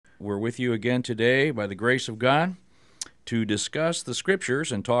We're with you again today by the grace of God to discuss the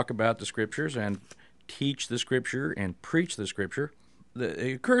Scriptures and talk about the Scriptures and teach the Scripture and preach the Scripture.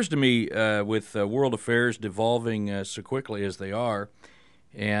 It occurs to me with world affairs devolving so quickly as they are,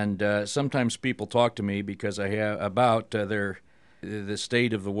 and sometimes people talk to me because I have about the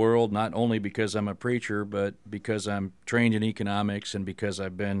state of the world, not only because I'm a preacher, but because I'm trained in economics and because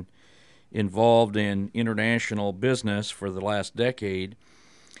I've been involved in international business for the last decade,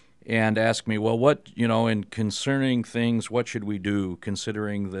 and ask me, well, in concerning things, what should we do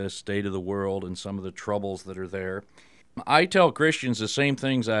considering the state of the world and some of the troubles that are there? I tell Christians the same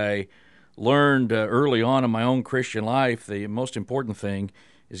things I learned early on in my own Christian life. The most important thing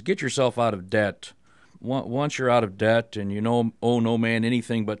is get yourself out of debt. Once you're out of debt and owe no man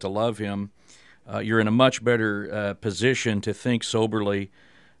anything but to love him, you're in a much better position to think soberly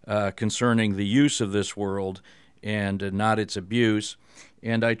concerning the use of this world and not its abuse.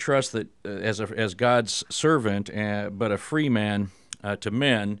 And I trust that as God's servant, but a free man to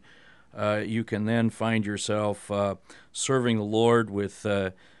men, you can then find yourself serving the Lord with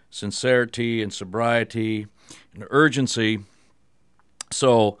sincerity and sobriety and urgency.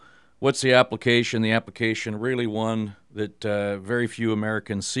 So, what's the application? The application really one that very few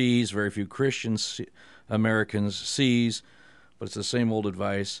Americans sees, very few Americans sees, but it's the same old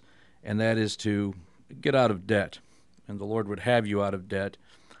advice, and that is to get out of debt. And the Lord would have you out of debt,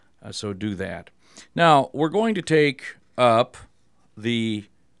 so do that. Now, we're going to take up the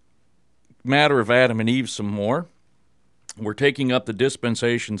matter of Adam and Eve some more. We're taking up the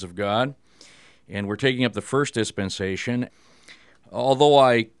dispensations of God, and we're taking up the first dispensation. Although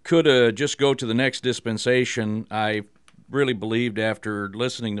I could just go to the next dispensation, I really believed after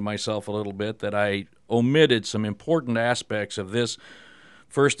listening to myself a little bit that I omitted some important aspects of this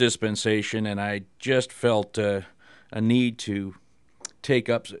first dispensation, and I just felt a need to take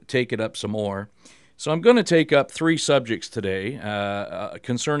it up some more. So I'm going to take up three subjects today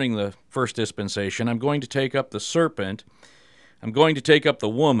concerning the first dispensation. I'm going to take up the serpent. I'm going to take up the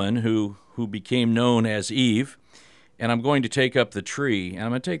woman who became known as Eve. And I'm going to take up the tree. And I'm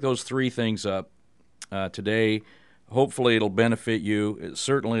going to take those three things up today. Hopefully it'll benefit you.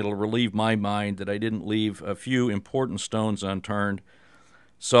 Certainly it'll relieve my mind that I didn't leave a few important stones unturned.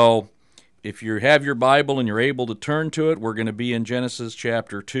 So if you have your Bible and you're able to turn to it, we're going to be in Genesis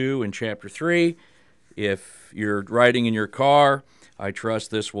chapter 2 and chapter 3. If you're riding in your car, I trust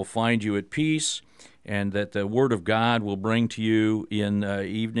this will find you at peace and that the Word of God will bring to you in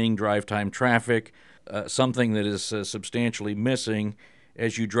evening drive time traffic something that is substantially missing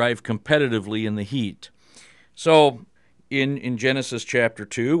as you drive competitively in the heat. So in Genesis chapter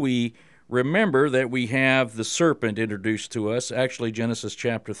 2, we remember that we have the serpent introduced to us. Actually, Genesis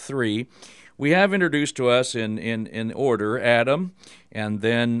chapter 3, we have introduced to us in order Adam, and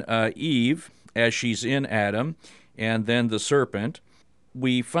then Eve as she's in Adam, and then the serpent.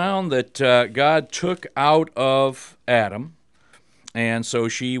 We found that God took out of Adam, and so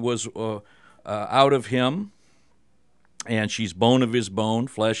she was out of him, and she's bone of his bone,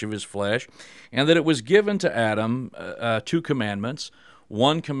 flesh of his flesh, and that it was given to Adam two commandments.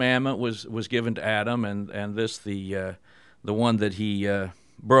 One commandment was given to Adam, and this the one that he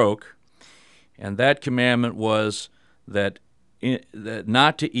broke, and that commandment was that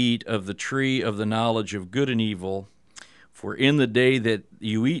not to eat of the tree of the knowledge of good and evil, for in the day that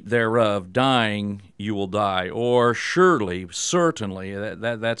you eat thereof, dying you will die. Or surely, certainly,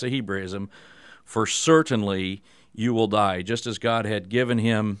 that's a Hebraism, for certainly you will die. Just as God had given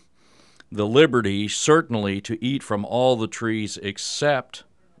him the liberty, certainly, to eat from all the trees except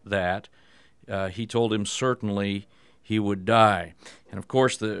that, he told him certainly he would die. And of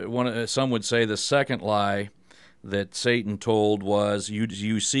course, some would say the second lie that Satan told was,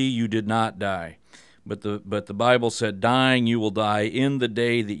 you see, you did not die. But the Bible said, dying you will die in the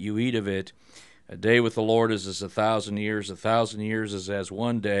day that you eat of it. A day with the Lord is as 1,000 years. 1,000 years is as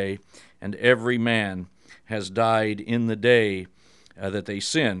one day. And every man has died in the day that they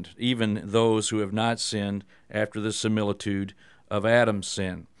sinned, even those who have not sinned after the similitude of Adam's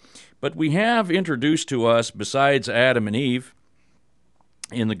sin. But we have introduced to us, besides Adam and Eve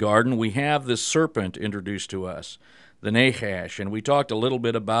in the garden, we have this serpent introduced to us, the Nachash, and we talked a little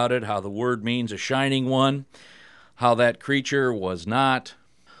bit about it, how the word means a shining one, how that creature was not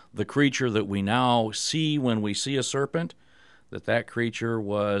the creature that we now see when we see a serpent, that creature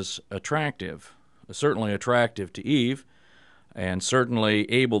was attractive, certainly attractive to Eve, and certainly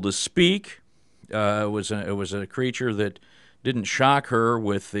able to speak. It was a creature that didn't shock her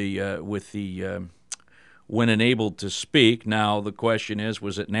with the when enabled to speak. Now the question is,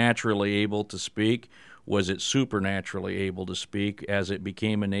 was it naturally able to speak, was it supernaturally able to speak as it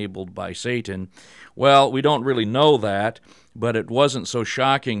became enabled by Satan? Well, we don't really know that, but it wasn't so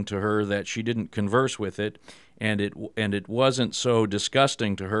shocking to her that she didn't converse with it, and it wasn't so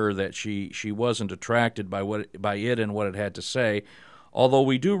disgusting to her that she wasn't attracted by it and what it had to say. Although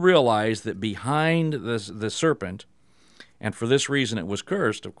we do realize that behind the serpent, and for this reason it was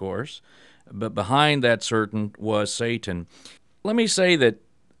cursed, of course, but behind that serpent was Satan. Let me say that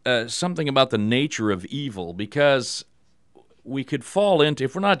something about the nature of evil, because we could fall into,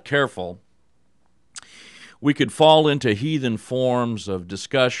 if we're not careful, we could fall into heathen forms of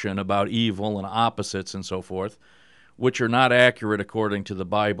discussion about evil and opposites and so forth, which are not accurate according to the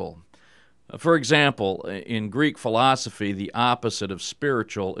Bible. For example, in Greek philosophy, the opposite of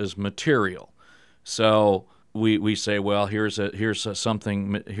spiritual is material. So we say, well, here's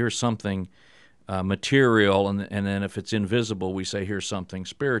something material, and then if it's invisible, we say here's something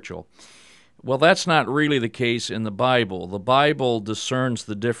spiritual. Well, that's not really the case in the Bible. The Bible discerns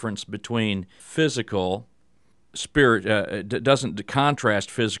the difference between physical, doesn't contrast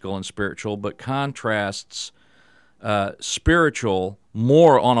physical and spiritual, but contrasts spiritual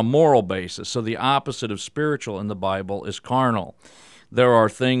more on a moral basis. So the opposite of spiritual in the Bible is carnal. There are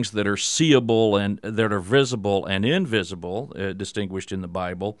things that are seeable and that are visible and invisible, distinguished in the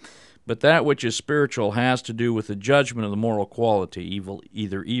Bible, but that which is spiritual has to do with the judgment of the moral quality,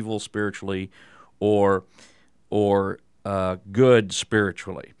 either evil spiritually or good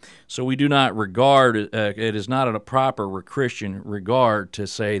spiritually. So we do not regard, it is not a proper Christian regard to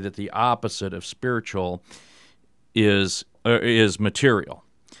say that the opposite of spiritual is material.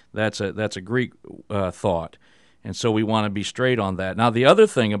 That's a Greek thought, and so we want to be straight on that. Now, the other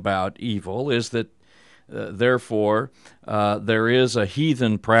thing about evil is that, therefore, there is a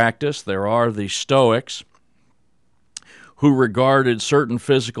heathen practice. There are the Stoics who regarded certain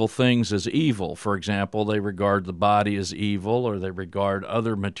physical things as evil. For example, they regard the body as evil, or they regard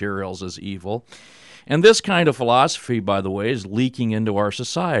other materials as evil. And this kind of philosophy, by the way, is leaking into our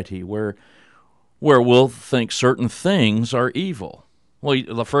society, where we'll think certain things are evil.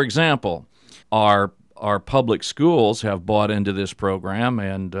 Well, for example, our public schools have bought into this program,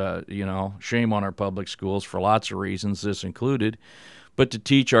 and shame on our public schools for lots of reasons, this included, but to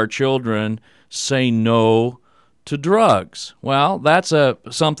teach our children, say no to drugs. Well, that's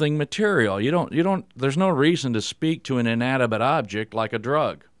something material. There's no reason to speak to an inanimate object like a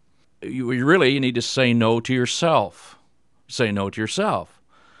drug. You need to say no to yourself. Say no to yourself.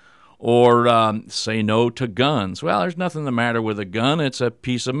 Or say no to guns. Well, there's nothing the matter with a gun. It's a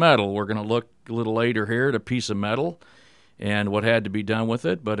piece of metal. We're going to look a little later here at a piece of metal and what had to be done with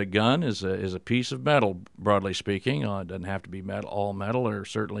it. But a gun is a piece of metal, broadly speaking. It doesn't have to be all metal, or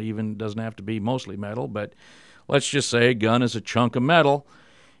certainly even doesn't have to be mostly metal. But let's just say a gun is a chunk of metal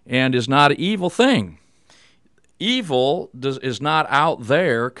and is not an evil thing. Evil is not out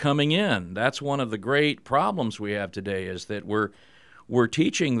there coming in. That's one of the great problems we have today, is that we're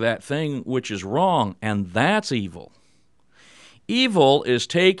teaching that thing which is wrong, and that's evil. Evil is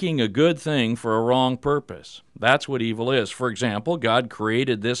taking a good thing for a wrong purpose. That's what evil is. For example, God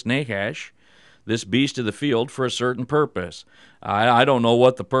created this Nahash, this beast of the field, for a certain purpose. I don't know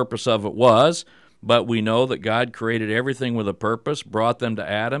what the purpose of it was, but we know that God created everything with a purpose, brought them to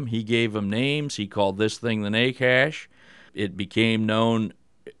Adam. He gave them names. He called this thing the Nahash. It became known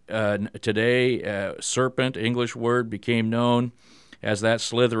today, serpent, English word, became known as that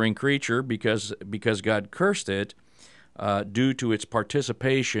slithering creature because God cursed it due to its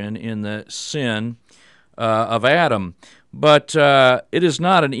participation in the sin of Adam. But it is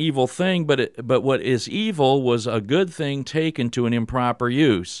not an evil thing, but what is evil was a good thing taken to an improper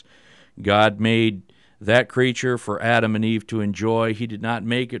use. God made that creature for Adam and Eve to enjoy. He did not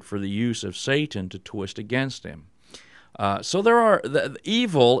make it for the use of Satan to twist against him. So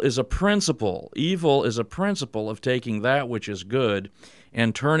evil is a principle. Evil is a principle of taking that which is good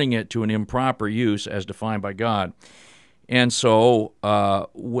and turning it to an improper use as defined by God. And so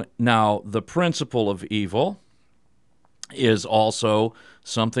now the principle of evil is also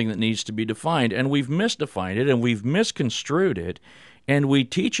something that needs to be defined. And we've misdefined it, and we've misconstrued it, and we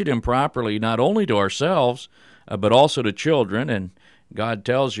teach it improperly not only to ourselves, but also to children. And God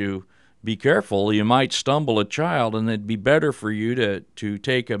tells you, be careful, you might stumble a child, and it'd be better for you to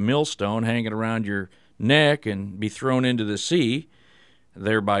take a millstone, hang it around your neck, and be thrown into the sea,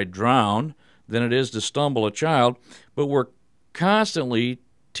 thereby drown, than it is to stumble a child. But we're constantly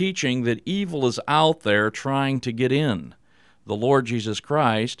teaching that evil is out there trying to get in. The Lord Jesus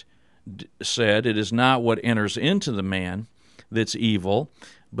Christ said it is not what enters into the man that's evil,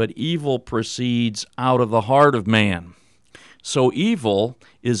 but evil proceeds out of the heart of man. So evil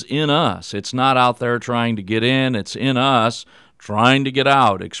is in us. It's not out there trying to get in. It's in us trying to get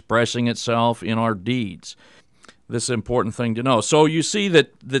out, expressing itself in our deeds. This is an important thing to know. So you see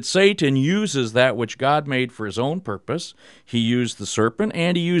that Satan uses that which God made for his own purpose. He used the serpent,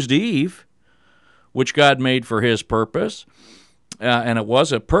 and he used Eve, which God made for his purpose. And it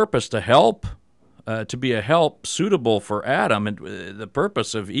was a purpose to help, to be a help suitable for Adam. And the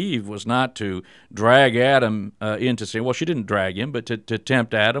purpose of Eve was not to drag Adam into sin. Well, she didn't drag him, but to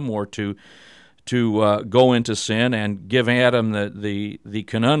tempt Adam, or to go into sin and give Adam the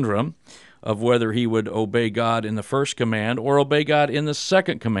conundrum of whether he would obey God in the first command or obey God in the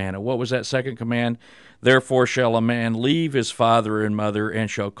second command. And what was that second command? Therefore shall a man leave his father and mother and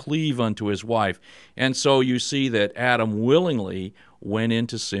shall cleave unto his wife. And so you see that Adam willingly went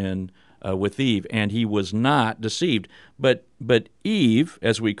into sin with Eve, and he was not deceived. But Eve,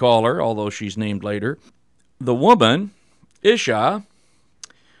 as we call her, although she's named later, the woman, Isha,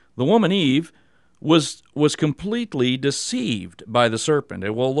 the woman Eve, was completely deceived by the serpent.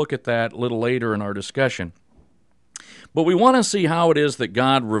 And we'll look at that a little later in our discussion. But we want to see how it is that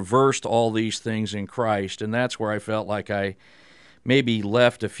God reversed all these things in Christ, and that's where I felt like I maybe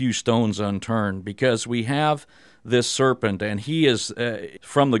left a few stones unturned, because we have this serpent, and he is,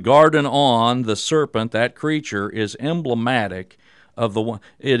 from the garden on, the serpent, that creature, is emblematic of the one.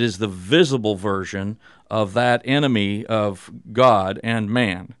 It is the visible version of that enemy of God and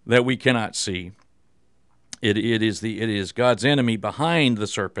man that we cannot see. It is God's enemy behind the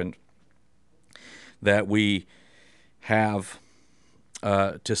serpent that we have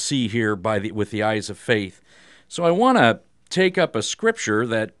to see here with the eyes of faith. So I want to take up a scripture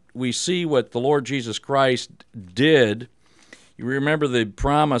that we see what the Lord Jesus Christ did. You remember the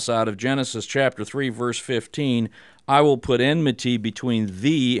promise out of Genesis chapter 3, verse 15, I will put enmity between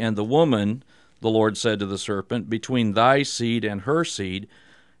thee and the woman, the Lord said to the serpent, between thy seed and her seed.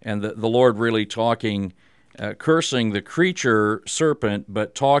 And the Lord really talking, cursing the creature serpent,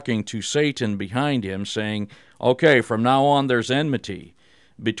 but talking to Satan behind him, saying, okay, from now on there's enmity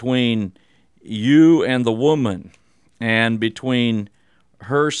between you and the woman, and between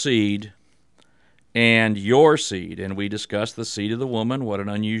her seed and your seed. And we discussed the seed of the woman, what an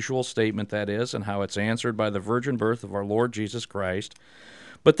unusual statement that is, and how it's answered by the virgin birth of our Lord Jesus Christ.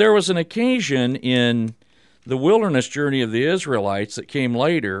 But there was an occasion in the wilderness journey of the Israelites that came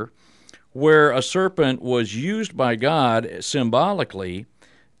later where a serpent was used by God symbolically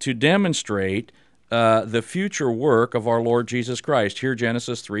to demonstrate the future work of our Lord Jesus Christ. Here,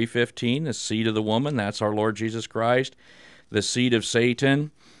 Genesis 3:15, the seed of the woman, that's our Lord Jesus Christ. The seed of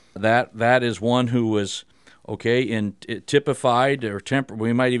Satan, that is one who was, typified, or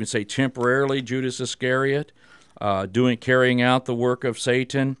we might even say temporarily, Judas Iscariot, carrying out the work of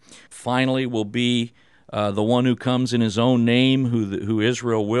Satan. Finally will be the one who comes in his own name, who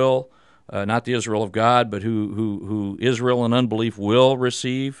Israel will, not the Israel of God, but who Israel in unbelief will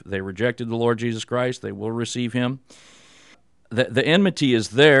receive. They rejected the Lord Jesus Christ. They will receive him. The enmity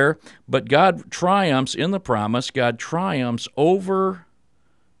is there, but God triumphs in the promise. God triumphs over,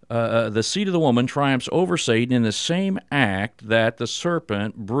 the seed of the woman triumphs over Satan in the same act that the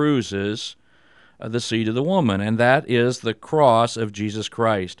serpent bruises the seed of the woman, and that is the cross of Jesus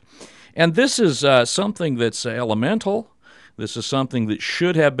Christ. And this is something that's elemental. This is something that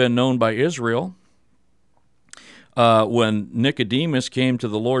should have been known by Israel. When Nicodemus came to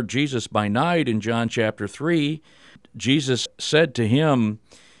the Lord Jesus by night in John chapter 3, Jesus said to him,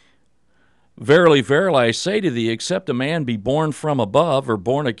 Verily, verily, I say to thee, except a man be born from above, or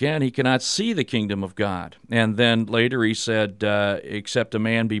born again, he cannot see the kingdom of God. And then later he said, except a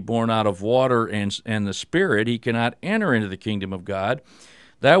man be born out of water and the Spirit, he cannot enter into the kingdom of God.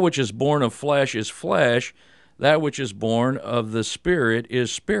 That which is born of flesh is flesh, that which is born of the Spirit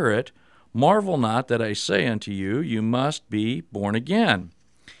is spirit. Marvel not that I say unto you, you must be born again.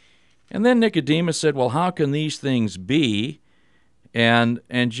 And then Nicodemus said, well, how can these things be? And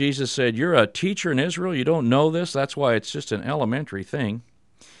Jesus said, you're a teacher in Israel, you don't know this? That's why it's just an elementary thing.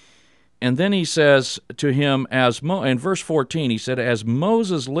 And then he says to him, in verse 14, he said, as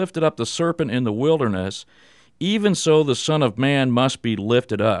Moses lifted up the serpent in the wilderness, even so the Son of Man must be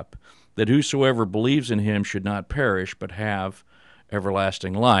lifted up, that whosoever believes in him should not perish, but have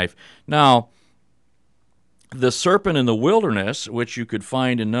everlasting life. Now, the serpent in the wilderness, which you could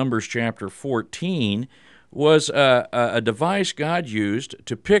find in Numbers chapter 14, was a device God used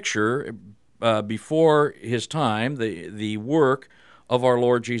to picture before his time the work of our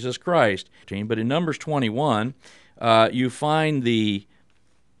Lord Jesus Christ. But in Numbers 21, you find in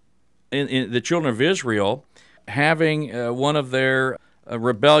the children of Israel having one of their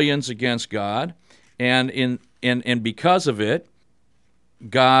rebellions against God, and and because of it,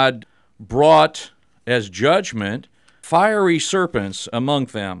 God brought as judgment fiery serpents among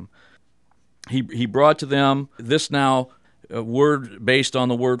them. He brought to them this now a word based on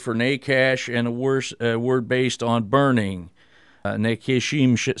the word for Nakash and a word based on burning,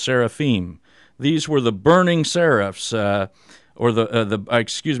 Nakashim Seraphim. These were the burning seraphs, or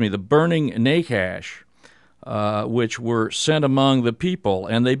the burning Nakash, which were sent among the people,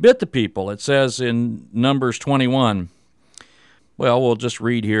 and they bit the people. It says in Numbers 21. Well, we'll just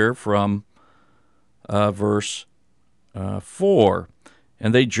read here from verse 4.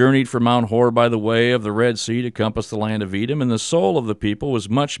 And they journeyed from Mount Hor by the way of the Red Sea to compass the land of Edom, and the soul of the people was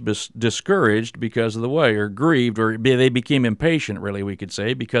much discouraged because of the way, or grieved, or they became impatient, really, we could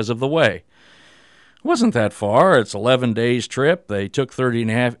say, because of the way. It wasn't that far. It's 11 days trip. They took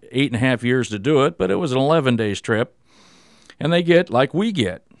 8.5 years to do it, but it was an 11 days trip. And they get like we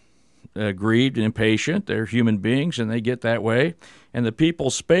get, grieved and impatient. They're human beings, and they get that way. And the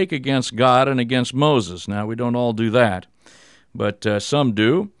people spake against God and against Moses. Now, we don't all do that, but some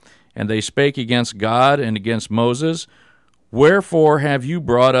do. And they spake against God and against Moses. Wherefore have you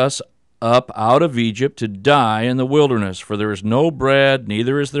brought us up out of Egypt to die in the wilderness? For there is no bread,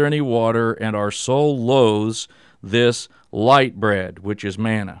 neither is there any water, and our soul loathes this light bread, which is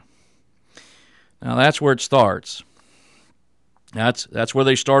manna. Now that's where it starts. That's where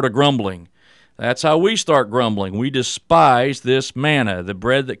they start a grumbling. That's how we start grumbling. We despise this manna, the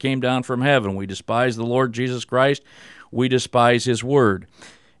bread that came down from heaven. We despise the Lord Jesus Christ. We despise his word.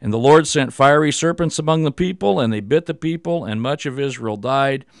 And the Lord sent fiery serpents among the people, and they bit the people, and much of Israel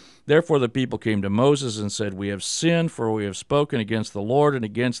died. Therefore the people came to Moses and said, We have sinned, for we have spoken against the Lord and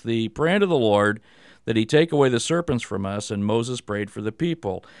against thee. Pray unto the Lord that he take away the serpents from us. And Moses prayed for the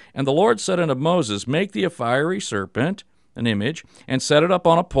people. And the Lord said unto Moses, Make thee a fiery serpent, an image, and set it up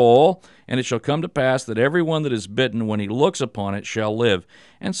on a pole, and it shall come to pass that every one that is bitten, when he looks upon it, shall live.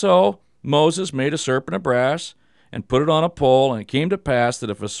 And so Moses made a serpent of brass, and put it on a pole, and it came to pass that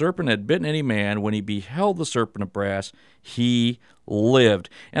if a serpent had bitten any man, when he beheld the serpent of brass, he lived.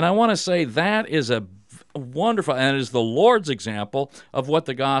 And I want to say that is a wonderful, and it is the Lord's example of what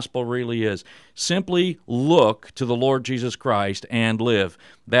the gospel really is. Simply look to the Lord Jesus Christ and live.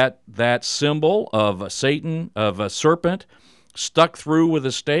 That symbol of Satan, of a serpent stuck through with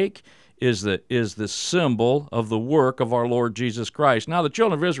a stake, is the symbol of the work of our Lord Jesus Christ. Now the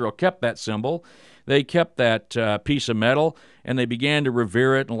children of Israel kept that symbol. They kept that piece of metal, and they began to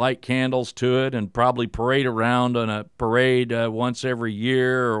revere it and light candles to it and probably parade around on a parade once every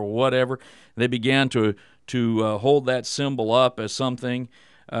year or whatever. They began to hold that symbol up as something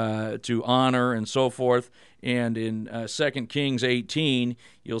to honor and so forth. And in 2 Kings 18,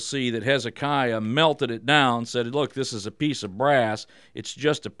 you'll see that Hezekiah melted it down, said, look, this is a piece of brass. It's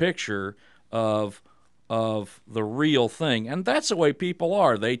just a picture of the real thing. And that's the way people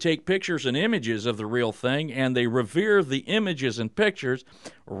are. They take pictures and images of the real thing, and they revere the images and pictures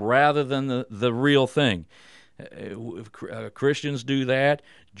rather than the real thing. Christians do that.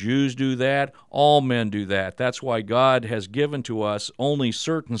 Jews do that. All men do that. That's why God has given to us only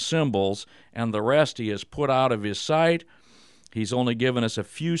certain symbols, and the rest he has put out of his sight. He's only given us a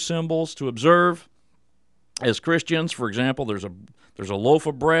few symbols to observe. As Christians, for example, there's a loaf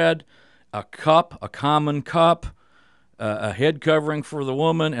of bread, a cup, a common cup, a head covering for the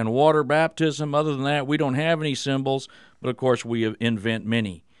woman, and water baptism. Other than that, we don't have any symbols, but of course we invent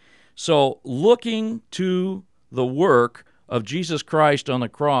many. So looking to the work of Jesus Christ on the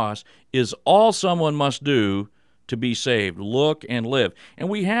cross is all someone must do to be saved. Look and live. And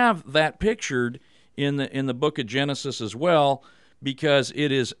we have that pictured in the book of Genesis as well, because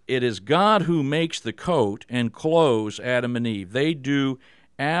it is God who makes the coat and clothes Adam and Eve. They do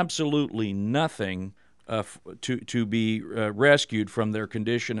absolutely nothing to be rescued from their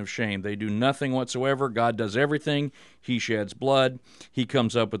condition of shame. They do nothing whatsoever. God does everything. He sheds blood. He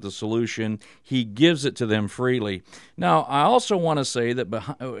comes up with the solution. He gives it to them freely. Now, I also want to say that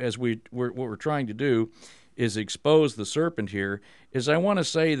what we're trying to do is expose the serpent here, is I want to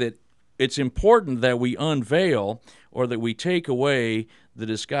say that it's important that we unveil, or that we take away, the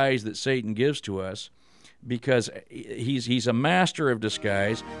disguise that Satan gives to us, because he's a master of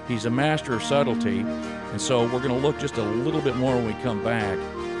disguise. He's a master of subtlety. And so we're going to look just a little bit more when we come back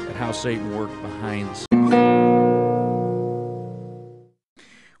at how Satan worked behind the scenes.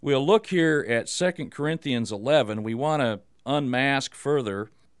 We'll look here at 2 Corinthians 11. We want to unmask further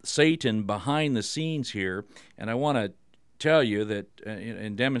Satan behind the scenes here, and I want to tell you that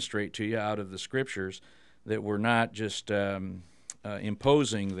and demonstrate to you out of the Scriptures that we're not just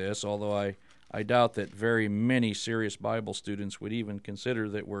imposing this, although I doubt that very many serious Bible students would even consider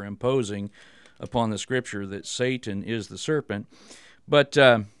that we're imposing upon the Scripture that Satan is the serpent. But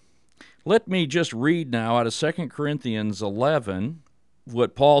let me just read now out of 2 Corinthians 11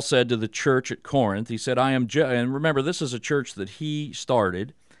 what Paul said to the church at Corinth. He said, and remember, this is a church that he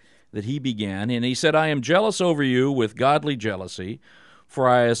started, that he began, and he said, I am jealous over you with godly jealousy, for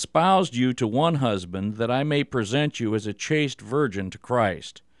I espoused you to one husband, that I may present you as a chaste virgin to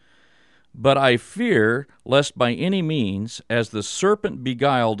Christ. But I fear lest by any means, as the serpent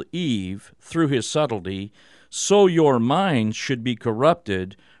beguiled Eve through his subtlety, so your minds should be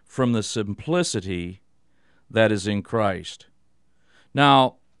corrupted from the simplicity that is in Christ.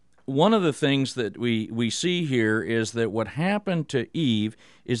 Now, one of the things that we see here is that what happened to Eve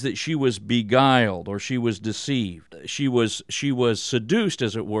is that she was beguiled, or she was deceived. She was seduced,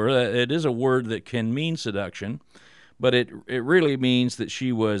 as it were. It is a word that can mean seduction, but it really means that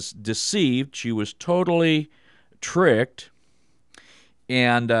she was deceived. She was totally tricked.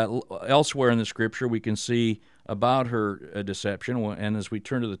 And elsewhere in the Scripture, we can see about her deception, and as we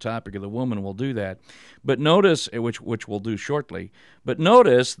turn to the topic of the woman, we'll do that. But notice, which we'll do shortly, but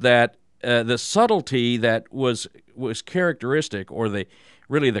notice that the subtlety that was characteristic, or the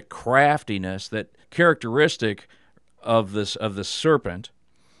craftiness that characteristic of the serpent,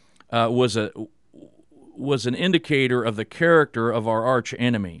 was an indicator of the character of our arch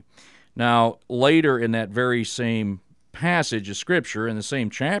enemy. Now, later in that very same passage of Scripture, in the same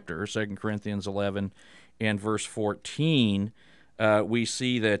chapter, 2 Corinthians 11 and verse 14, we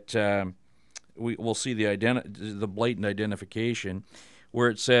see that we'll see the blatant identification, where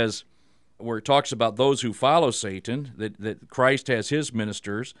it says, where it talks about those who follow Satan, that Christ has his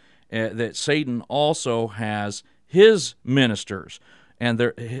ministers, that Satan also has his ministers, and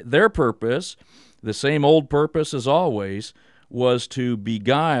their purpose, the same old purpose as always, was to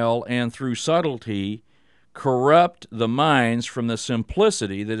beguile and through subtlety corrupt the minds from the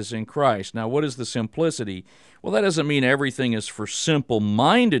simplicity that is in Christ. Now, what is the simplicity? Well, that doesn't mean everything is for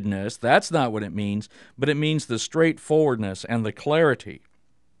simple-mindedness. That's not what it means, but it means the straightforwardness and the clarity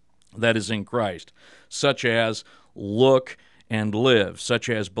that is in Christ, such as look and live, such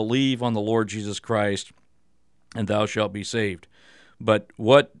as believe on the Lord Jesus Christ, and thou shalt be saved. But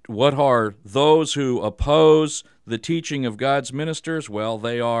what are those who oppose the teaching of God's ministers? Well,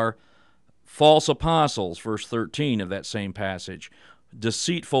 they are false apostles, verse 13 of that same passage,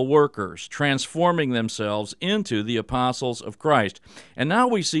 deceitful workers, transforming themselves into the apostles of Christ. And now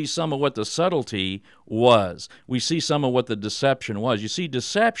we see some of what the subtlety was. We see some of what the deception was. You see,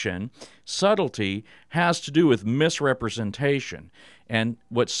 deception, subtlety, has to do with misrepresentation. And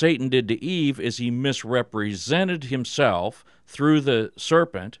what Satan did to Eve is he misrepresented himself through the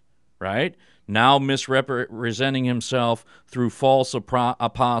serpent, right? Now misrepresenting himself through false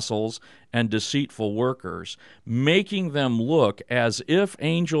apostles and deceitful workers, making them look as if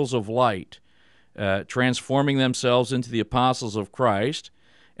angels of light, transforming themselves into the apostles of Christ.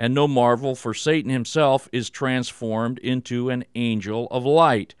 And no marvel, for Satan himself is transformed into an angel of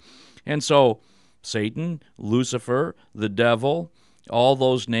light. And so Satan, Lucifer, the devil, all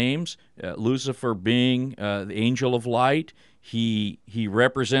those names, Lucifer being the angel of light, he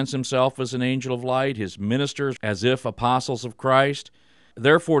represents himself as an angel of light, his ministers as if apostles of Christ.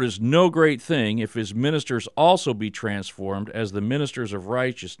 Therefore, it is no great thing if his ministers also be transformed as the ministers of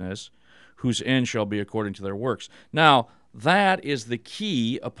righteousness, whose end shall be according to their works. Now, that is the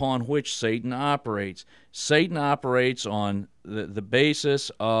key upon which Satan operates. Satan operates on the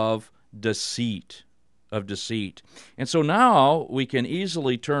basis of deceit. And so now we can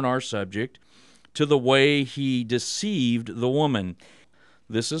easily turn our subject to the way he deceived the woman.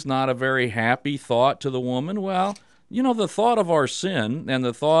 This is not a very happy thought to the woman. Well, you know, the thought of our sin and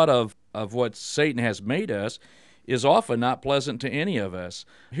the thought of what Satan has made us is often not pleasant to any of us.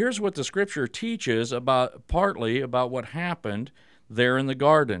 Here's what the Scripture teaches partly about what happened there in the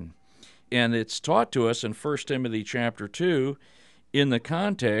garden. And it's taught to us in 1 Timothy chapter 2 in the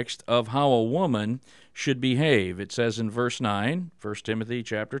context of how a woman should behave. It says in verse 9, 1 Timothy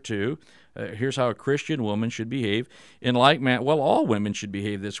chapter 2, here's how a Christian woman should behave. In like manner, well, all women should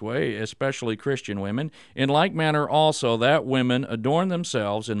behave this way, especially Christian women. In like manner also that women adorn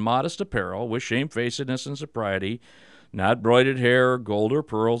themselves in modest apparel, with shamefacedness and sobriety, not broided hair, or gold or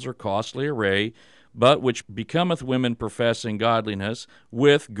pearls, or costly array, but which becometh women professing godliness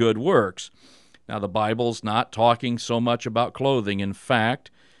with good works. Now, the Bible's not talking so much about clothing. In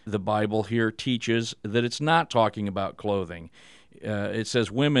fact, the Bible here teaches that it's not talking about clothing. It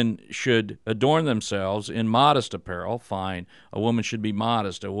says women should adorn themselves in modest apparel. Fine. A woman should be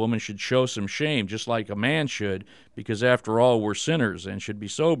modest. A woman should show some shame, just like a man should, because after all, we're sinners and should be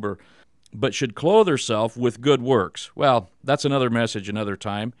sober. but should clothe herself with good works. Well, that's another message another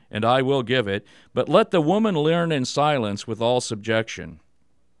time, and I will give it. But let the woman learn in silence with all subjection.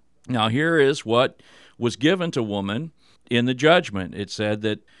 Now, here is what was given to woman in the judgment. It said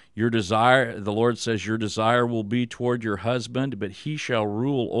that your desire, the Lord says, your desire will be toward your husband, but he shall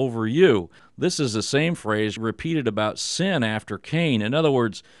rule over you. This is the same phrase repeated about sin after Cain. In other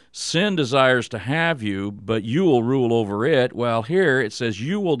words, sin desires to have you, but you will rule over it. Well, here it says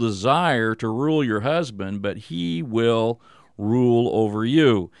you will desire to rule your husband, but he will rule over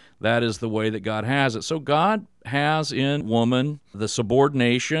you. That is the way that God has it. So God has in woman the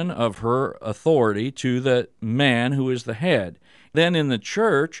subordination of her authority to the man who is the head. Then in the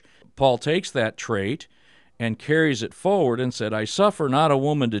church, Paul takes that trait and carries it forward and said, I suffer not a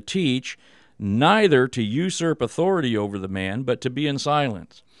woman to teach, neither to usurp authority over the man, but to be in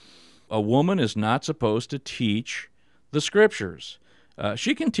silence. A woman is not supposed to teach the Scriptures.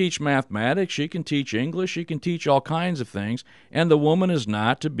 She can teach mathematics, she can teach English, she can teach all kinds of things, and the woman is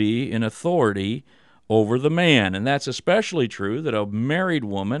not to be in authority over the man. And that's especially true that a married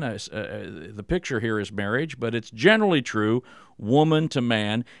woman, the picture here is marriage, but it's generally true woman to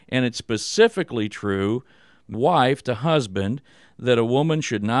man, and it's specifically true wife to husband, that a woman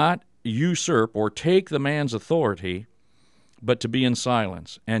should not usurp or take the man's authority, but to be in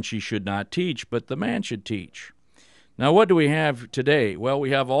silence. And she should not teach, but the man should teach. Now, what do we have today? Well,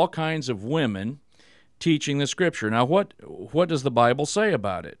 we have all kinds of women teaching the Scripture. Now, what does the Bible say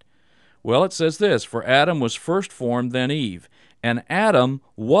about it? Well, it says this, for Adam was first formed, then Eve. And Adam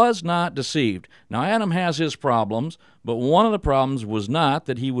was not deceived. Now, Adam has his problems, but one of the problems was not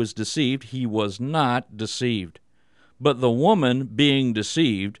that he was deceived. He was not deceived. But the woman being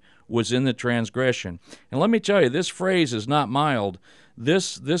deceived was in the transgression. And let me tell you, this phrase is not mild.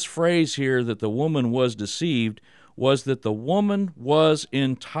 This phrase here that the woman was deceived was that the woman was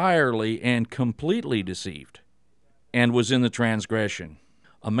entirely and completely deceived and was in the transgression.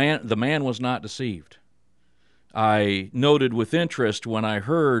 The man was not deceived. I noted with interest when I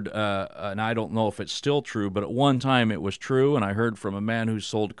heard, and I don't know if it's still true, but at one time it was true, and I heard from a man who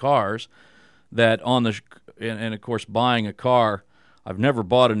sold cars that and of course buying a car, I've never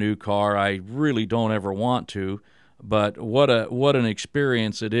bought a new car, I really don't ever want to, but what an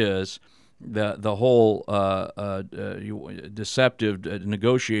experience it is, the whole deceptive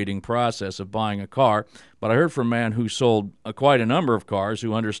negotiating process of buying a car. But I heard from a man who sold quite a number of cars,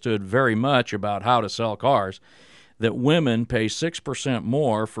 who understood very much about how to sell cars, that women pay 6%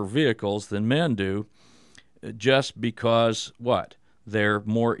 more for vehicles than men do, just because, what? They're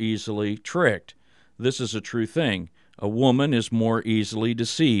more easily tricked. This is a true thing. A woman is more easily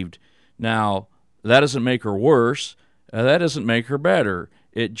deceived. Now, that doesn't make her worse. That doesn't make her better.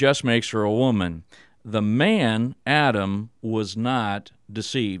 It just makes her a woman. The man, Adam, was not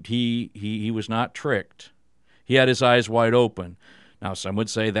deceived. He was not tricked. He had his eyes wide open. Now, some would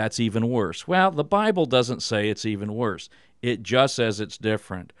say that's even worse. Well, the Bible doesn't say it's even worse. It just says it's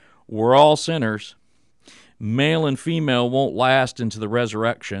different. We're all sinners. Male and female won't last into the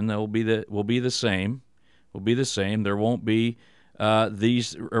resurrection. Will be the same. Will be the same. There won't be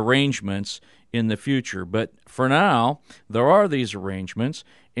these arrangements in the future. But for now, there are these arrangements,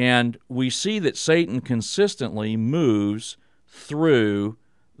 and we see that Satan consistently moves through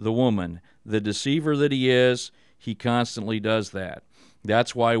the woman. The deceiver that he is, he constantly does that.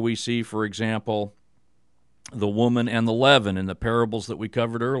 That's why we see, for example, the woman and the leaven in the parables that we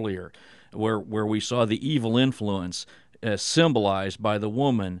covered earlier, where we saw the evil influence symbolized by the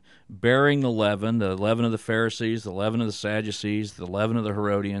woman bearing the leaven of the Pharisees, the leaven of the Sadducees, the leaven of the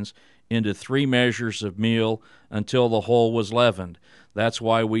Herodians, into 3 measures of meal until the whole was leavened. That's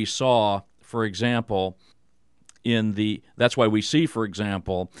why we saw, for example, in the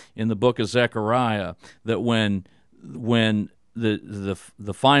book of Zechariah, that when the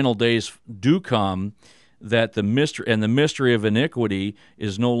final days do come, that the mystery of iniquity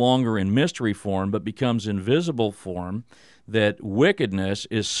is no longer in mystery form, but becomes in visible form, that wickedness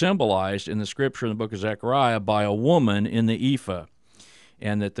is symbolized in the Scripture in the book of Zechariah by a woman in the ephah,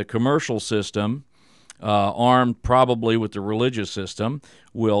 and that the commercial system, armed probably with the religious system,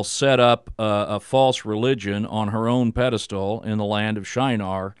 will set up a false religion on her own pedestal in the land of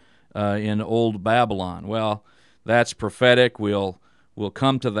Shinar in old Babylon. Well, that's prophetic. We'll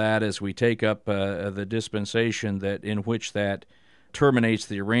come to that as we take up the dispensation that in which that terminates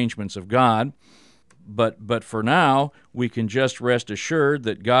the arrangements of God. But for now, we can just rest assured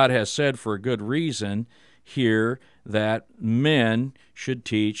that God has said for a good reason here that men should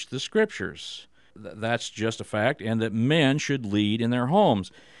teach the Scriptures. That's just a fact, and that men should lead in their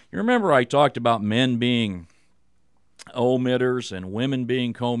homes. You remember I talked about men being omitters and women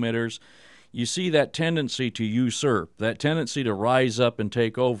being committers. You see that tendency to usurp, that tendency to rise up and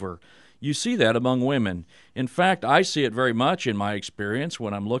take over. You see that among women. In fact, I see it very much in my experience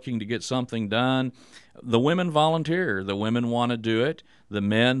when I'm looking to get something done. The women volunteer. The women want to do it. The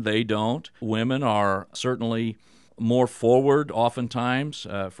men, they don't. Women are certainly more forward, oftentimes,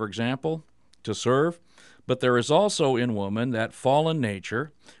 for example, to serve. But there is also in woman that fallen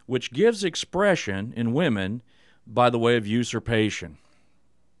nature which gives expression in women by the way of usurpation.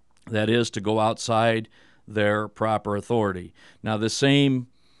 That is, to go outside their proper authority. Now, the same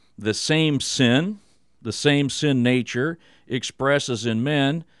sin, the same sin nature expresses in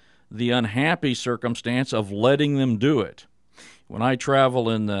men the unhappy circumstance of letting them do it. When I travel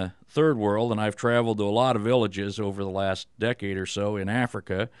in the third world, and I've traveled to a lot of villages over the last decade or so in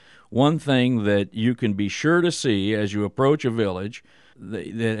Africa, one thing that you can be sure to see as you approach a village,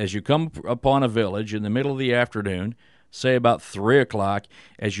 as you come upon a village in the middle of the afternoon, say about 3 o'clock,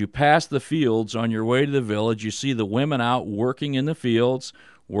 as you pass the fields on your way to the village, you see the women out working in the fields,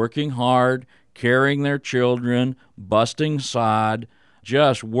 working hard, carrying their children, busting sod,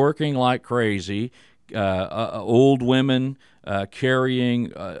 just working like crazy. Old women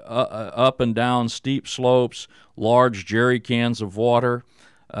carrying up and down steep slopes, large jerry cans of water,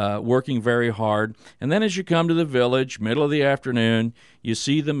 working very hard. And then as you come to the village, middle of the afternoon, you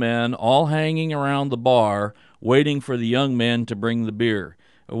see the men all hanging around the bar, waiting for the young men to bring the beer.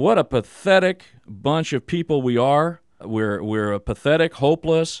 What a pathetic bunch of people we are. We're a pathetic,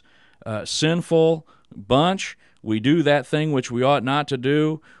 hopeless, sinful bunch. We do that thing which we ought not to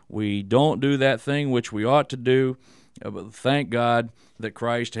do. We don't do that thing which we ought to do. But thank God that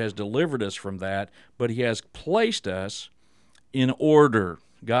Christ has delivered us from that, but He has placed us in order.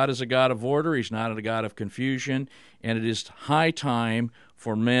 God is a God of order. He's not a God of confusion, and it is high time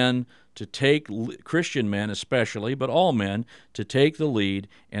for men to take, Christian men especially, but all men, to take the lead,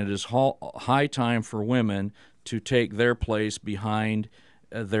 and it is high time for women to take their place behind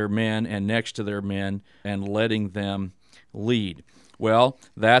their men and next to their men and letting them lead. Well,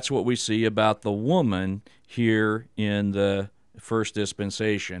 that's what we see about the woman here in the first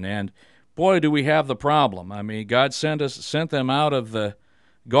dispensation. And boy, do we have the problem. I mean, God sent them out of the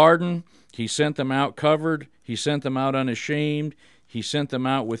garden. He sent them out covered. He sent them out unashamed. He sent them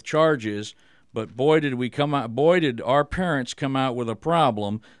out with charges. But boy, did our parents come out with a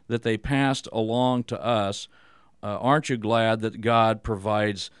problem that they passed along to us. Aren't you glad that God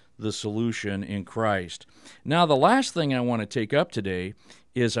provides the solution in Christ? Now, the last thing I want to take up today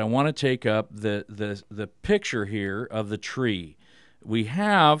is I want to take up the picture here of the tree. We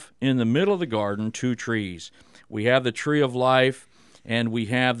have in the middle of the garden 2 trees. We have the tree of life, and we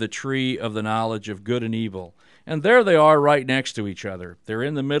have the tree of the knowledge of good and evil. And there they are right next to each other. They're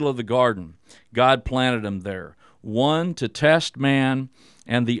in the middle of the garden. God planted them there, one to test man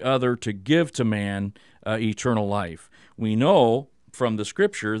and the other to give to man eternal life. We know from the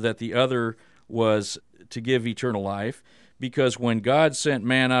Scripture that the other was to give eternal life because when God sent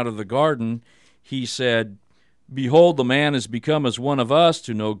man out of the garden, He said, "Behold, the man is become as one of us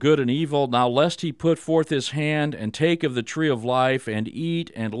to know good and evil. Now lest he put forth his hand and take of the tree of life and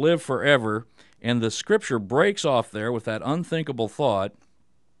eat and live forever." And the Scripture breaks off there with that unthinkable thought.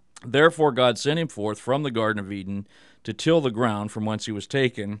 Therefore God sent him forth from the Garden of Eden to till the ground from whence he was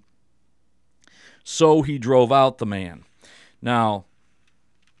taken. So He drove out the man. Now,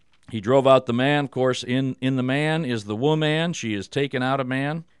 He drove out the man. Of course, in the man is the woman. She is taken out of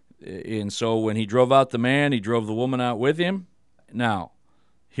man. And so when He drove out the man, He drove the woman out with Him. Now,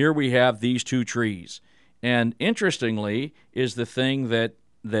 here we have these 2 trees. And interestingly is the thing that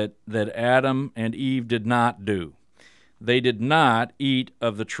Adam and Eve did not do. They did not eat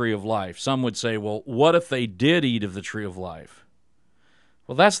of the tree of life. Some would say, well, what if they did eat of the tree of life?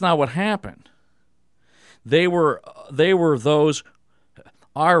 Well, that's not what happened. They were those,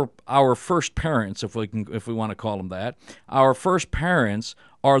 our first parents, if we want to call them that. Our first parents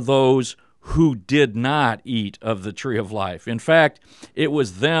are those who did not eat of the tree of life. In fact, it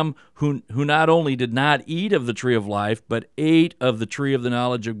was them who not only did not eat of the tree of life, but ate of the tree of the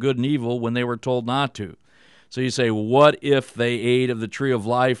knowledge of good and evil when they were told not to. So you say, what if they ate of the tree of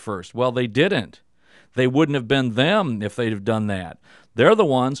life first? Well, they didn't. They wouldn't have been them if they'd have done that. They're the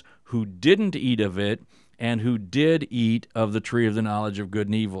ones who didn't eat of it and who did eat of the tree of the knowledge of good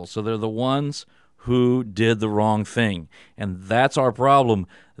and evil. So they're the ones who did the wrong thing. And that's our problem.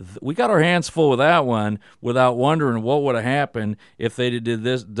 We got our hands full with that one without wondering what would have happened if they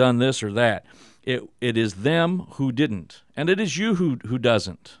done this or that. It is them who didn't, and it is you who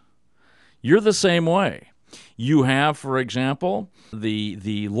doesn't. You're the same way. You have, for example,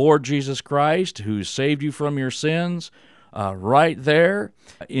 the Lord Jesus Christ who saved you from your sins. Right there,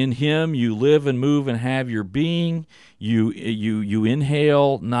 in Him you live and move and have your being. You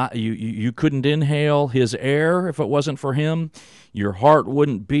inhale, not you couldn't inhale His air if it wasn't for Him. Your heart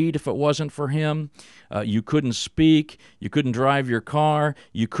wouldn't beat if it wasn't for Him. You couldn't speak. You couldn't drive your car.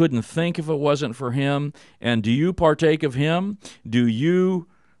 You couldn't think if it wasn't for Him. And do you partake of Him? Do you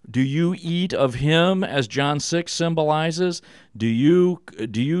eat of Him, as John 6 symbolizes? Do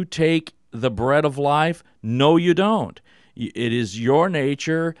you take the bread of life? No, you don't. It is your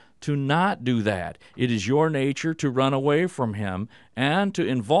nature to not do that. It is your nature to run away from Him and to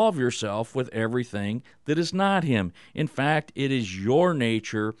involve yourself with everything that is not Him. In fact, it is your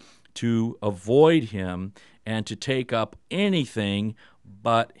nature to avoid Him and to take up anything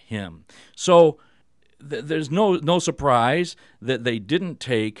but Him. So there's no surprise that they didn't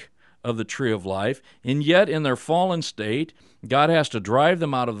take of the tree of life, and yet in their fallen state, God has to drive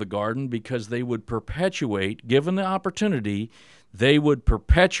them out of the garden because they would perpetuate, given the opportunity, they would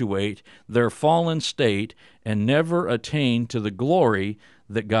perpetuate their fallen state and never attain to the glory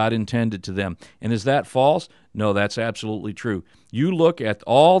that God intended to them. And is that false? No, that's absolutely true. You look at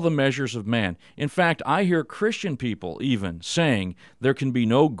all the measures of man. In fact, I hear Christian people even saying there can be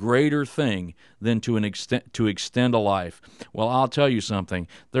no greater thing than to extend a life. Well, I'll tell you something.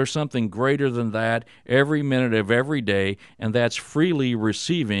 There's something greater than that every minute of every day, and that's freely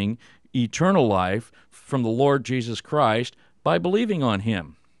receiving eternal life from the Lord Jesus Christ by believing on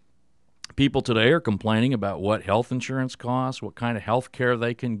Him. People today are complaining about what health insurance costs, what kind of health care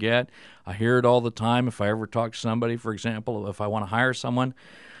they can get. I hear it all the time. If I ever talk to somebody, for example, if I want to hire someone,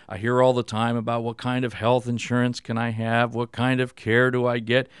 I hear all the time about what kind of health insurance can I have, what kind of care do I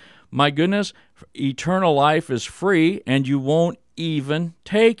get. My goodness, eternal life is free, and you won't even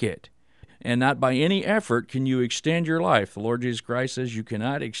take it. And not by any effort can you extend your life. The Lord Jesus Christ says you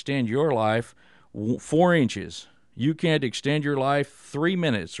cannot extend your life 4 inches. You can't extend your life 3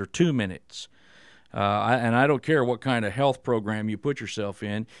 minutes or 2 minutes. And I don't care what kind of health program you put yourself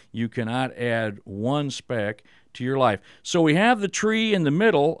in, you cannot add one speck to your life. So we have the tree in the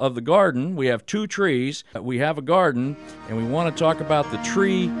middle of the garden. We have 2 trees. We have a garden, and we want to talk about the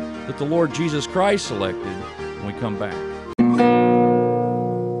tree that the Lord Jesus Christ selected when we come back.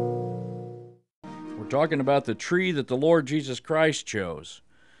 We're talking about the tree that the Lord Jesus Christ chose.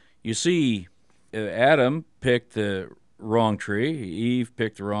 You see, Adam picked the wrong tree. Eve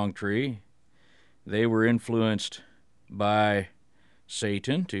picked the wrong tree. They were influenced by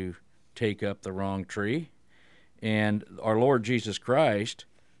Satan to take up the wrong tree. And our Lord Jesus Christ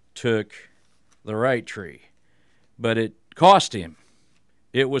took the right tree. But it cost Him.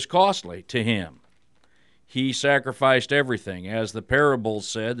 It was costly to Him. He sacrificed everything. As the parables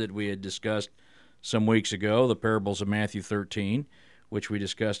said that we had discussed some weeks ago, the parables of Matthew 13, which we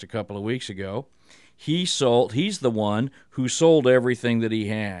discussed a couple of weeks ago, he's the one who sold everything that he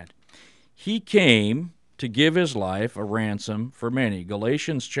had. He came to give his life a ransom for many.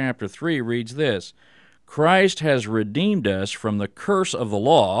 Galatians chapter 3 reads this: Christ has redeemed us from the curse of the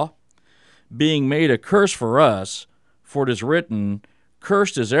law, being made a curse for us, for it is written,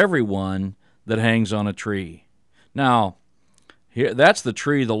 cursed is everyone that hangs on a tree. Now, that's the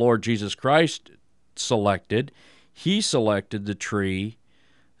tree the Lord Jesus Christ selected. He selected the tree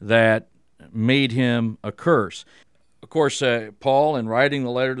that made him a curse. Of course, Paul, in writing the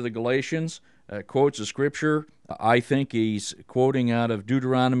letter to the Galatians, quotes a scripture. I think he's quoting out of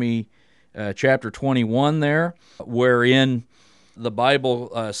Deuteronomy chapter 21 there, wherein the Bible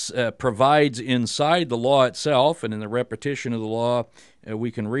provides inside the law itself, and in the repetition of the law,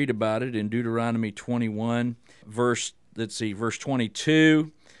 we can read about it in Deuteronomy 21, verse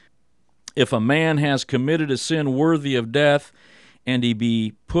 22. If a man has committed a sin worthy of death, and he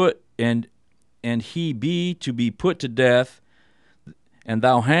be to be put to death, and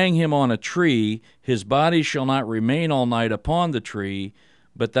thou hang him on a tree, his body shall not remain all night upon the tree,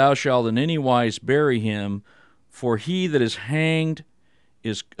 but thou shalt in any wise bury him. For he that is hanged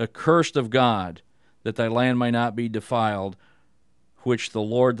is accursed of God, that thy land may not be defiled, which the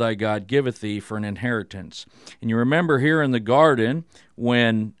Lord thy God giveth thee for an inheritance. And you remember here in the garden,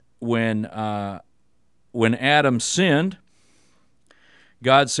 when Adam sinned,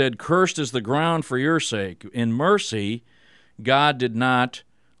 God said, cursed is the ground for your sake. In mercy, God did not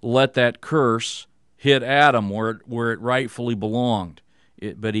let that curse hit Adam where it rightfully belonged.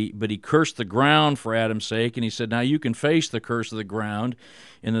 But he cursed the ground for Adam's sake, and he said, now you can face the curse of the ground.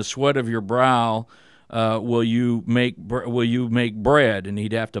 In the sweat of your brow will you make bread? And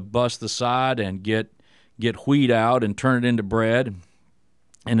he'd have to bust the sod and get wheat out and turn it into bread.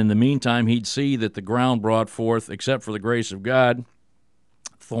 And in the meantime, he'd see that the ground brought forth, except for the grace of God,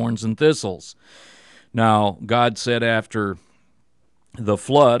 thorns and thistles. Now, God said after the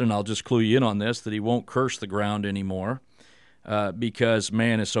flood, and I'll just clue you in on this, that he won't curse the ground anymore because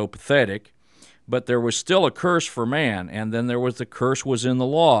man is so pathetic. But there was still a curse for man, and then there was the curse was in the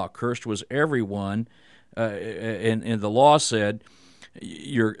law. Cursed was everyone, and the law said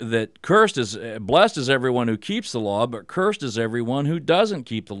that blessed is everyone who keeps the law, but cursed is everyone who doesn't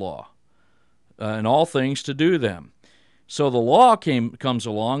keep the law, and all things to do them. So the law comes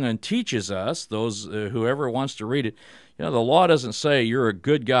along and teaches us, whoever wants to read it. The law doesn't say you're a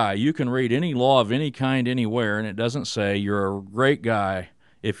good guy. You can read any law of any kind anywhere, and it doesn't say you're a great guy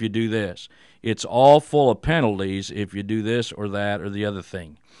if you do this. It's all full of penalties if you do this or that or the other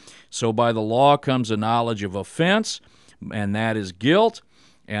thing. So by the law comes a knowledge of offense, and that is guilt.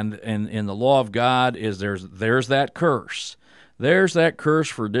 And in the law of God is there's that curse. There's that curse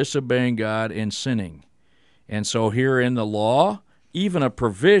for disobeying God and sinning. And so here in the law, even a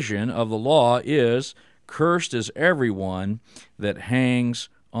provision of the law is, cursed is everyone that hangs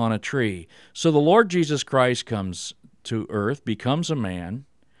on a tree. So the Lord Jesus Christ comes to earth, becomes a man,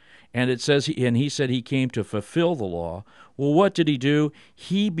 and it says, he said he came to fulfill the law. Well, what did he do?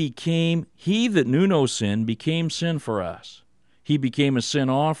 He that knew no sin became sin for us. He became a sin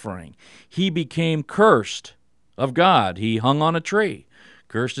offering. He became cursed of God. He hung on a tree.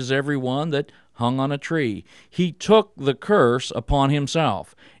 Cursed is everyone that hung on a tree. He took the curse upon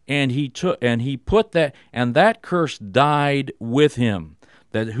himself, and he put that, and that curse died with him,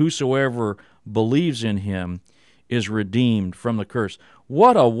 that whosoever believes in him is redeemed from the curse.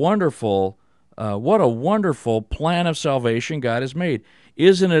 What a wonderful plan of salvation God has made.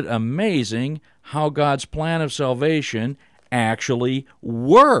 Isn't it amazing how God's plan of salvation actually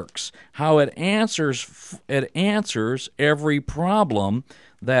works? How it answers every problem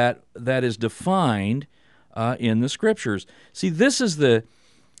that is defined in the Scriptures. See, this is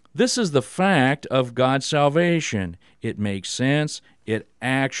the fact of God's salvation. It makes sense. It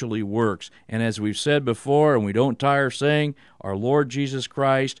actually works. And as we've said before, and we don't tire saying, our Lord Jesus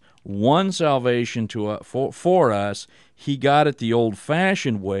Christ won salvation for us. He got it the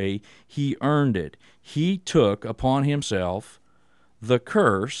old-fashioned way. He earned it. He took upon himself the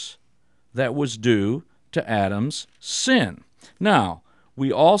curse that was due to Adam's sin. Now,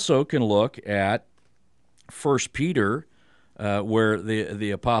 we also can look at 1 Peter, where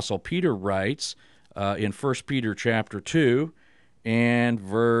the Apostle Peter writes in 1 Peter chapter 2 and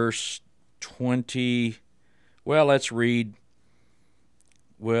verse 20. Let's read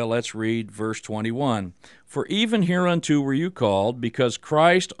verse 21. For even hereunto were you called, because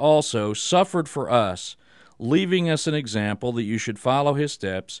Christ also suffered for us, leaving us an example that you should follow his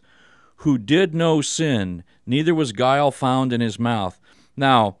steps, who did no sin, neither was guile found in his mouth.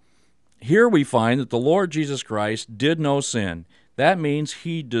 Now, here we find that the Lord Jesus Christ did no sin. That means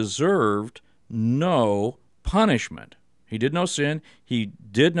he deserved no punishment. He did no sin. He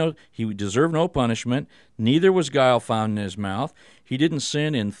deserved no punishment. Neither was guile found in his mouth. He didn't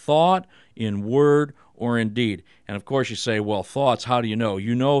sin in thought, in word, or in deed. And of course you say, well, thoughts, how do you know?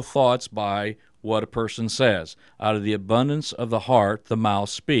 You know thoughts by what a person says. Out of the abundance of the heart, the mouth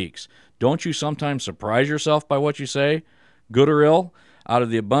speaks. Don't you sometimes surprise yourself by what you say, good or ill? Out of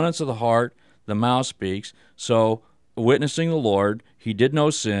the abundance of the heart, the mouth speaks. So, witnessing the Lord, he did no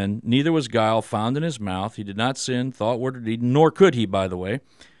sin, neither was guile found in his mouth. He did not sin, thought, word, or deed, nor could he, by the way.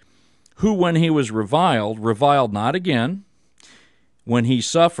 Who, when he was reviled not again. When he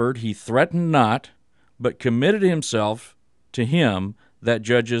suffered, he threatened not, but committed himself to him that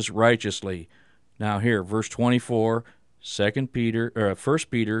judges righteously. Now here, verse 24, 1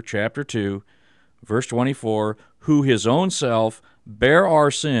 Peter chapter 2, verse 24, who his own self bare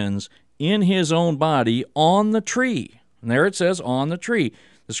our sins in his own body on the tree. And there it says, on the tree.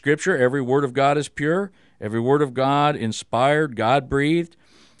 The Scripture, every word of God is pure, every word of God inspired, God-breathed.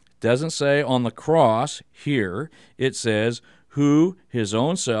 It doesn't say on the cross here. It says, who his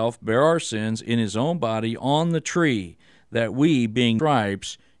own self bare our sins in his own body on the tree, that we, being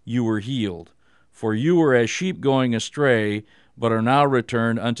stripes, you were healed. For you were as sheep going astray, but are now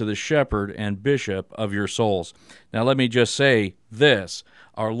returned unto the shepherd and bishop of your souls. Now let me just say this.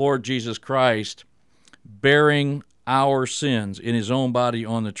 Our Lord Jesus Christ bearing our sins in his own body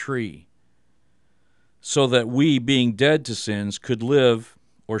on the tree, so that we, being dead to sins, could live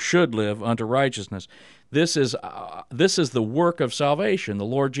or should live unto righteousness. This is the work of salvation. The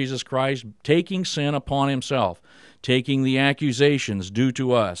Lord Jesus Christ taking sin upon himself, taking the accusations due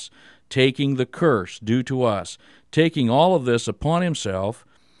to us, taking the curse due to us, taking all of this upon himself,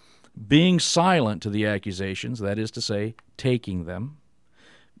 being silent to the accusations, that is to say, taking them,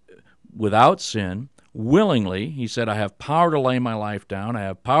 without sin, willingly. He said, I have power to lay my life down. I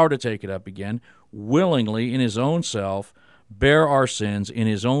have power to take it up again. Willingly, in his own self, bear our sins in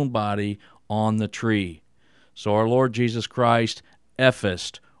his own body on the tree. So our Lord Jesus Christ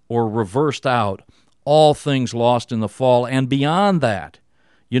effaced or reversed out all things lost in the fall. And beyond that,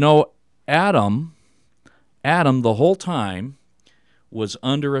 you know, Adam the whole time was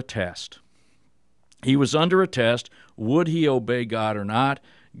under a test. He was under a test. Would he obey God or not?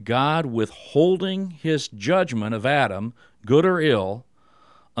 God withholding his judgment of Adam, good or ill,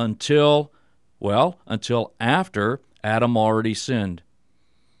 until after Adam already sinned.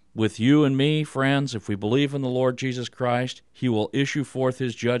 With you and me, friends, if we believe in the Lord Jesus Christ, he will issue forth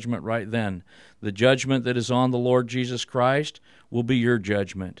his judgment right then. The judgment that is on the Lord Jesus Christ will be your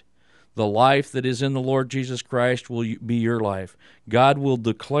judgment. The life that is in the Lord Jesus Christ will be your life. God will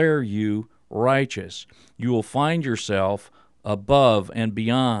declare you righteous. You will find yourself above and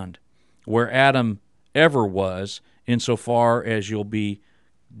beyond where Adam ever was, insofar as you'll be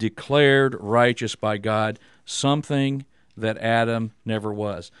declared righteous by God, something that Adam never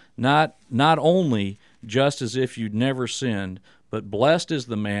was. Not only just as if you'd never sinned, but blessed is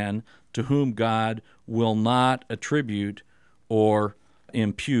the man to whom God will not attribute or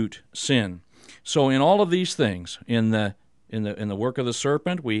impute sin. So in all of these things, in the work of the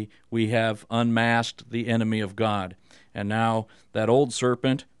serpent, we have unmasked the enemy of God. And now that old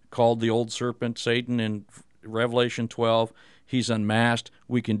serpent, called the old serpent Satan in Revelation 12, he's unmasked.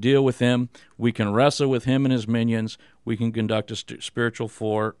 We can deal with him. We can wrestle with him and his minions. We can conduct a spiritual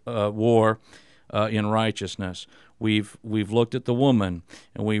war in righteousness. We've looked at the woman,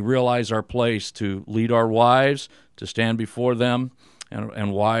 and we realize our place to lead our wives, to stand before them,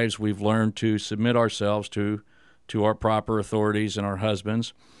 and wives, we've learned to submit ourselves to our proper authorities and our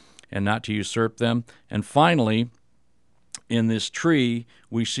husbands, and not to usurp them. And finally, in this tree,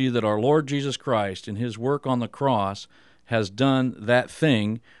 we see that our Lord Jesus Christ, in his work on the cross, has done that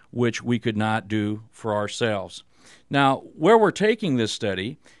thing which we could not do for ourselves. Now, where we're taking this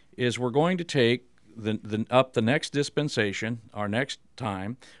study is we're going to take the next dispensation. Our next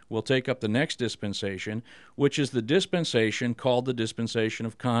time, we'll take up the next dispensation, which is the dispensation called the dispensation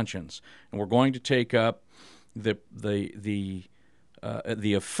of conscience. And we're going to take up the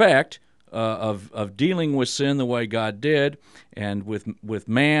effect of dealing with sin the way God did, and with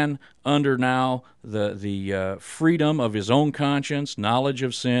man under now the freedom of his own conscience, knowledge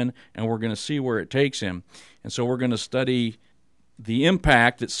of sin, and we're going to see where it takes him. And so we're going to study the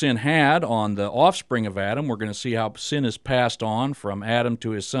impact that sin had on the offspring of Adam. We're going to see how sin is passed on from Adam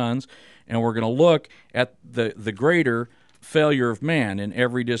to his sons, and we're going to look at the greater failure of man in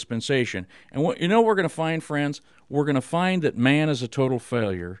every dispensation. And what we're going to find, friends? We're going to find that man is a total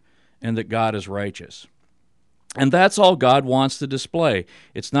failure and that God is righteous. And that's all God wants to display.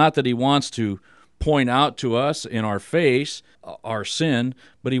 It's not that he wants to point out to us in our face our sin,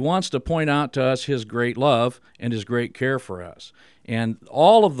 but he wants to point out to us his great love and his great care for us. And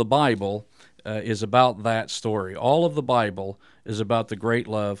all of the Bible is about that story. All of the Bible is about the great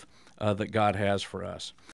love that God has for us.